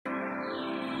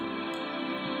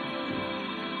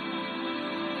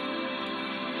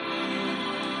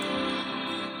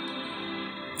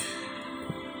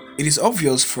It is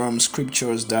obvious from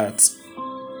scriptures that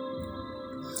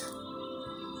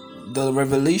the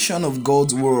revelation of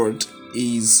God's word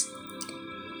is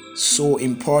so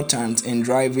important in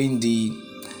driving the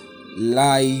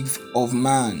life of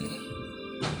man.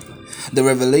 The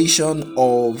revelation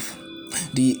of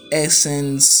the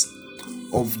essence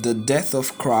of the death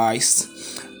of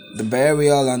Christ, the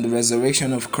burial and the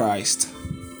resurrection of Christ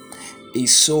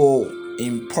is so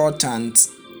important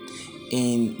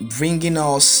in bringing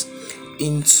us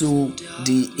into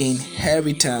the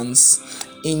inheritance,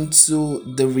 into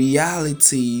the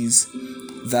realities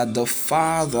that the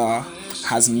Father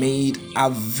has made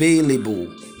available.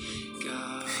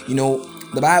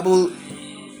 The Bible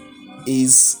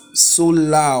is so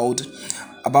loud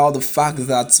about the fact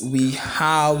that we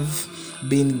have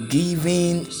been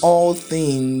given all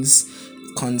things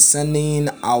concerning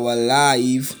our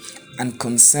life and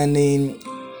concerning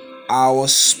our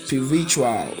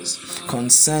spirituals,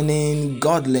 concerning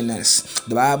godliness.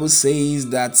 The Bible says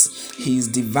that His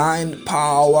divine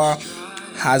power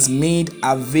has made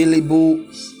available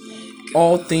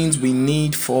all things we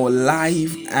need for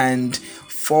life and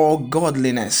for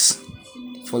godliness.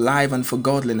 For life and for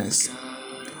godliness.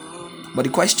 But the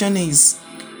question is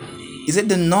it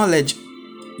the knowledge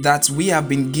that we have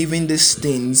been given these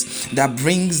things that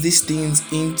brings these things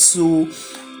into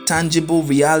tangible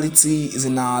realities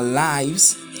in our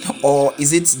lives, or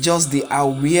is it just the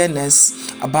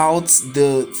awareness about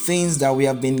the things that we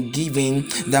have been given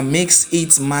that makes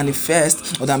it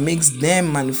manifest, or that makes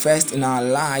them manifest in our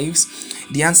lives?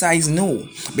 The answer is no,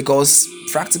 because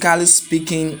practically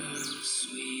speaking,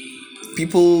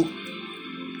 people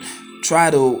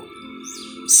try to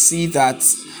see that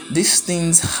these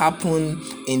things happen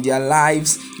in their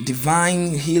lives.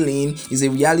 Divine healing is a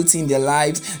reality in their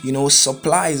lives.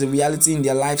 Supply is a reality in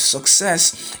their life.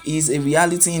 Success is a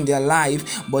reality in their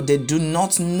life, but they do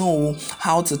not know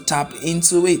how to tap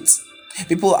into it.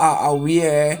 People are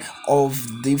aware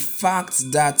of the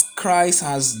fact that Christ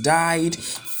has died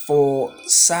for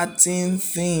certain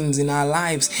things in our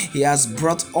lives. He has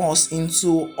brought us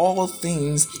into all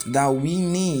things that we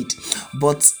need,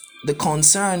 but the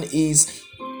concern is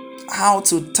how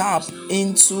to tap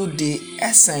into the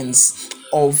essence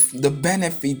of the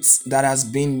benefits that has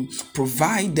been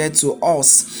provided to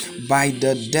us by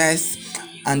the death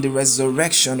and the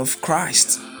resurrection of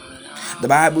Christ. The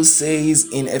Bible says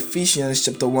in Ephesians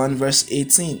chapter 1 verse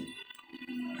 18,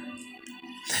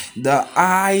 the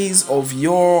eyes of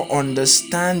your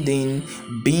understanding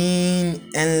being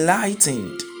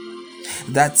enlightened,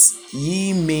 that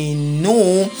ye may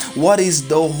know what is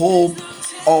the hope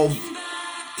of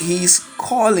His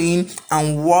calling,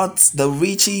 and what the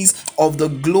riches of the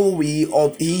glory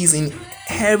of His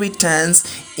inheritance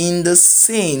in the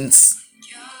saints,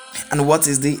 and what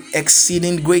is the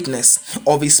exceeding greatness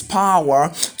of His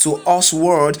power to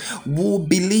usward who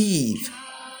believe.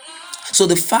 So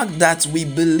the fact that we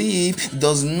believe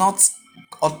does not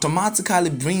automatically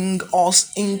bring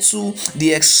us into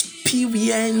the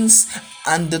experience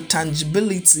and the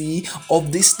tangibility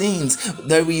of these things.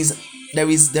 There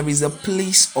is a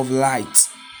place of light.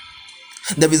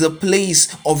 There is a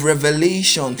place of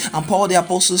revelation, and Paul the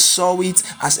Apostle saw it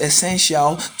as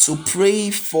essential to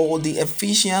pray for the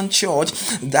Ephesian church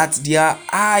that their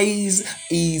eyes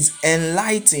is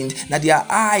enlightened, that their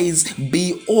eyes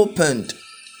be opened.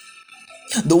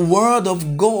 The word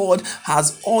of God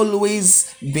has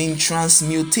always been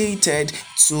transmutated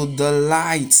to the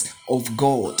light of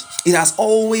God. It has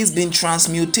always been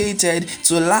transmutated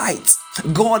to light.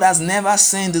 God has never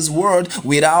sent His word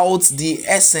without the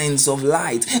essence of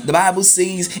light. The Bible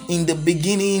says in the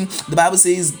beginning, the Bible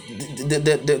says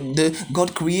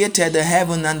God created the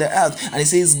heaven and the earth, and it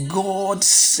says God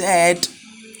said,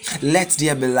 let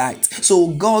there be light. So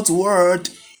God's word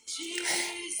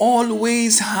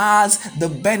always has the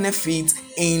benefit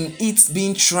in it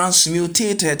being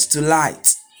transmutated to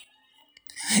light.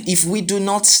 If we do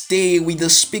not stay with the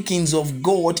speakings of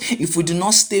God, if we do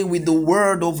not stay with the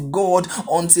word of God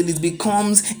until it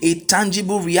becomes a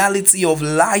tangible reality of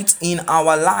light in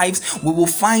our lives, we will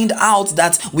find out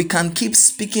that we can keep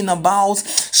speaking about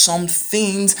some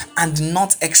things and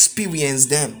not experience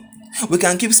them. We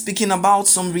can keep speaking about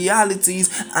some realities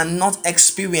and not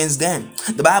experience them.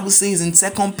 The Bible says in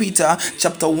 2 Peter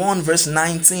chapter 1 verse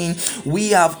 19, we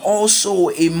have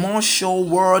also a more sure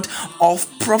word of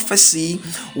prophecy,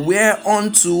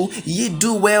 whereunto ye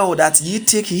do well that ye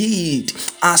take heed,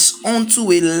 as unto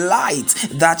a light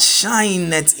that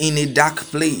shineth in a dark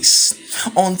place,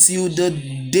 until the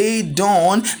day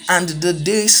dawn and the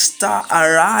day star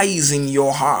arise in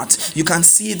your heart. You can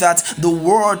see that the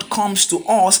word comes to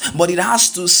us, but but it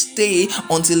has to stay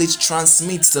until it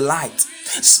transmits the light.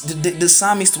 The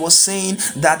psalmist was saying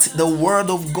that the word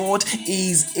of God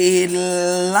is a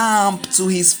lamp to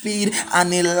his feet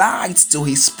and a light to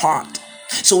his path.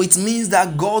 So it means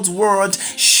that God's word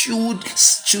should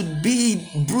be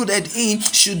brooded in,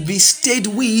 should be stayed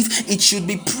with, it should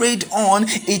be prayed on,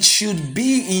 it should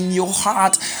be in your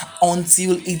heart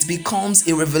until it becomes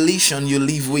a revelation you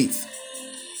live with.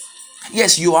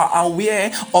 Yes, you are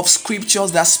aware of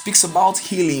scriptures that speaks about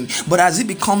healing, but has it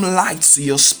become light to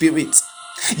your spirit?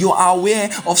 You are aware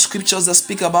of scriptures that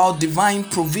speak about divine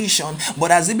provision,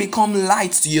 but has it become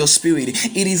light to your spirit?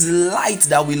 It is light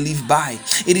that we live by.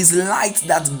 It is light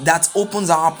that opens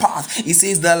our path. It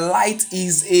says it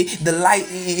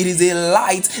is a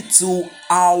light to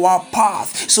our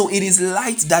path. So it is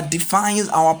light that defines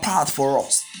our path for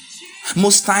us.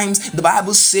 Most times the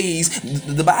Bible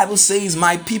says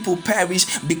my people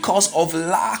perish because of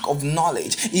lack of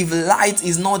knowledge. If light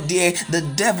is not there, the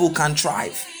devil can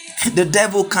thrive. The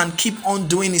devil can keep on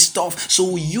doing his stuff.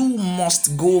 So you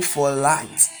must go for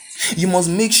light. You must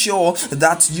make sure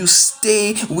that you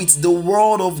stay with the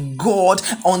word of God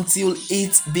until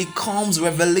it becomes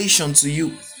revelation to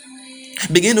you.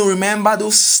 Begin to remember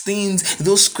those things,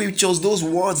 those scriptures, those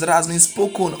words that has been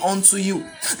spoken unto you,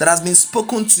 that has been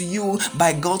spoken to you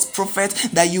by God's prophet,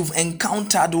 that you've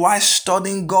encountered while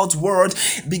studying God's word.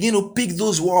 Begin to pick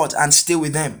those words and stay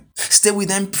with them. Stay with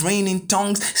them praying in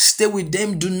tongues. Stay with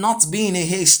them. Do not be in a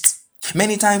haste.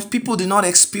 Many times people do not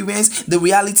experience the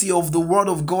reality of the word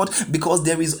of God because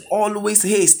there is always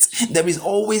haste. There is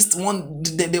always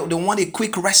they want a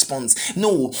quick response.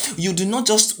 No, you do not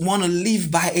just want to live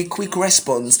by a quick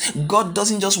response. God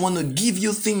doesn't just want to give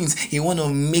you things. He want to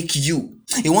make you.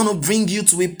 He want to bring you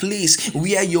to a place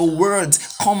where your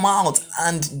words come out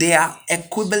and they are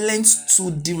equivalent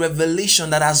to the revelation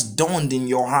that has dawned in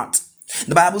your heart.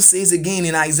 The Bible says again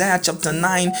in Isaiah chapter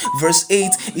 9 verse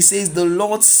 8, it says the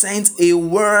Lord sent a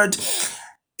word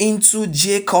into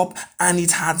Jacob and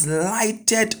it had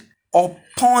lighted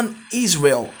upon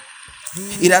Israel.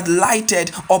 It had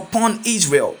lighted upon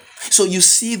Israel. So you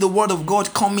see the word of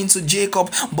God coming to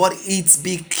Jacob, but it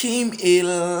became a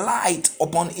light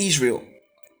upon Israel.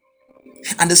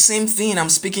 And the same thing I'm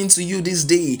speaking to you this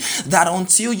day, that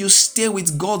until you stay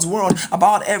with God's word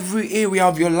about every area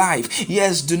of your life,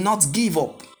 yes, do not give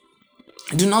up.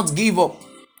 Do not give up.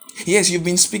 Yes, you've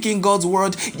been speaking God's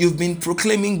word, you've been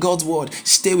proclaiming God's word,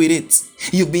 stay with it.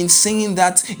 You've been saying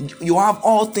that you have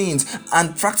all things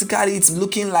and practically it's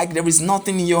looking like there is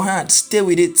nothing in your hand, stay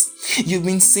with it. You've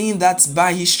been saying that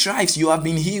by his stripes you have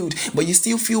been healed, but you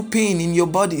still feel pain in your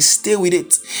body, stay with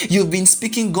it. You've been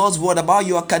speaking God's word about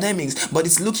your academics, but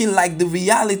it's looking like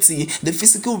the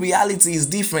physical reality is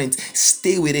different,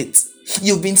 stay with it.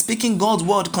 You've been speaking God's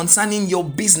word concerning your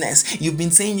business. You've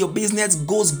been saying your business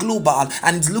goes global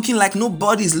and it's looking like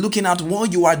nobody's looking at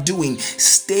what you are doing.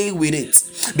 Stay with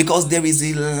it because there is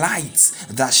a light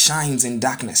that shines in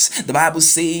darkness. The Bible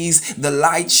says the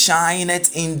light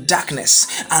shineth in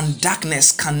darkness and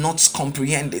darkness cannot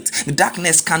comprehend it. The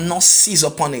darkness cannot seize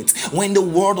upon it. When the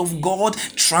word of God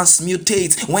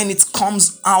transmutates, when it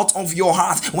comes out of your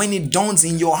heart, when it dawns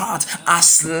in your heart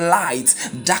as light,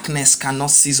 darkness cannot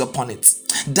seize upon it.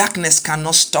 Darkness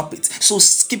cannot stop it. So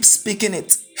keep speaking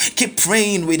it. Keep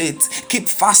praying with it. Keep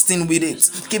fasting with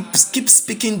it. Keep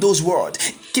speaking those words.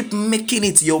 Keep making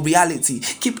it your reality.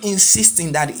 Keep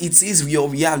insisting that it is your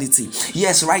reality.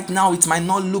 Yes, right now it might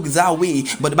not look that way,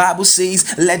 but the Bible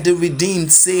says, let the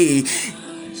redeemed say,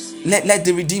 let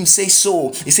the redeemed say so.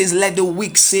 It says, let the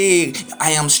weak say,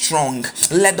 I am strong.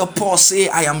 Let the poor say,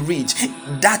 I am rich.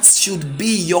 That should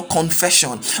be your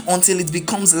confession until it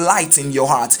becomes light in your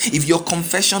heart. If your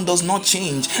confession does not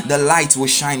change, the light will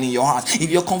shine in your heart. If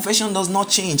your confession does not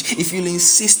change, if you'll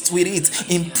insist with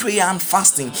it in prayer and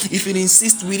fasting, if you'll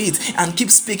insist with it and keep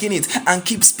speaking it and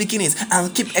keep speaking it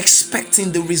and keep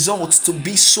expecting the results to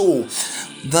be so,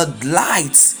 the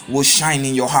light will shine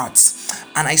in your heart.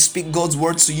 And I speak God's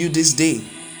word to you this day,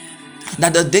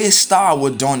 that the day star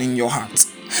will dawn in your heart.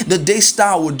 The day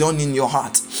star will dawn in your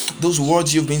heart. Those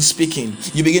words you've been speaking,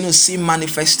 you begin to see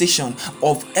manifestation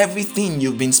of everything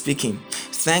you've been speaking.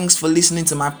 Thanks for listening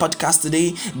to my podcast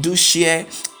today. Do share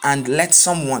and let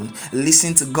someone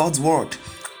listen to God's word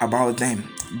about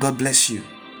them. God bless you.